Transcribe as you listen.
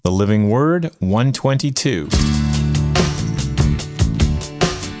The Living Word 122.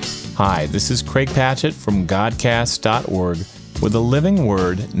 Hi, this is Craig Patchett from Godcast.org with the Living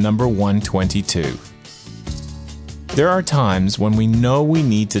Word number 122. There are times when we know we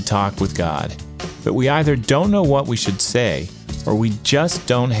need to talk with God, but we either don't know what we should say or we just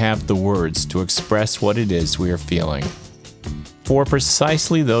don't have the words to express what it is we are feeling. For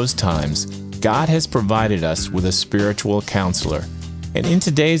precisely those times, God has provided us with a spiritual counselor. And in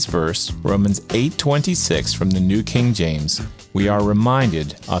today's verse, Romans 8:26 from the New King James, we are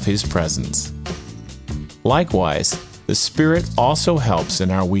reminded of His presence. Likewise, the Spirit also helps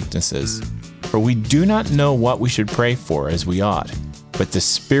in our weaknesses, for we do not know what we should pray for as we ought, but the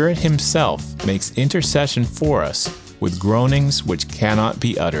Spirit Himself makes intercession for us with groanings which cannot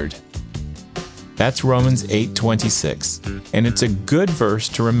be uttered. That's Romans 8:26, and it's a good verse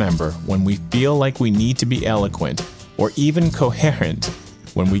to remember when we feel like we need to be eloquent or even coherent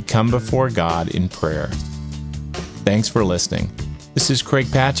when we come before God in prayer. Thanks for listening. This is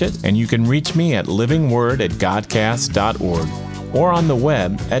Craig Patchett, and you can reach me at livingword@godcast.org or on the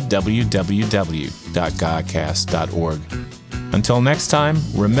web at www.godcast.org. Until next time,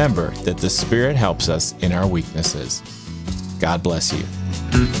 remember that the Spirit helps us in our weaknesses. God bless you.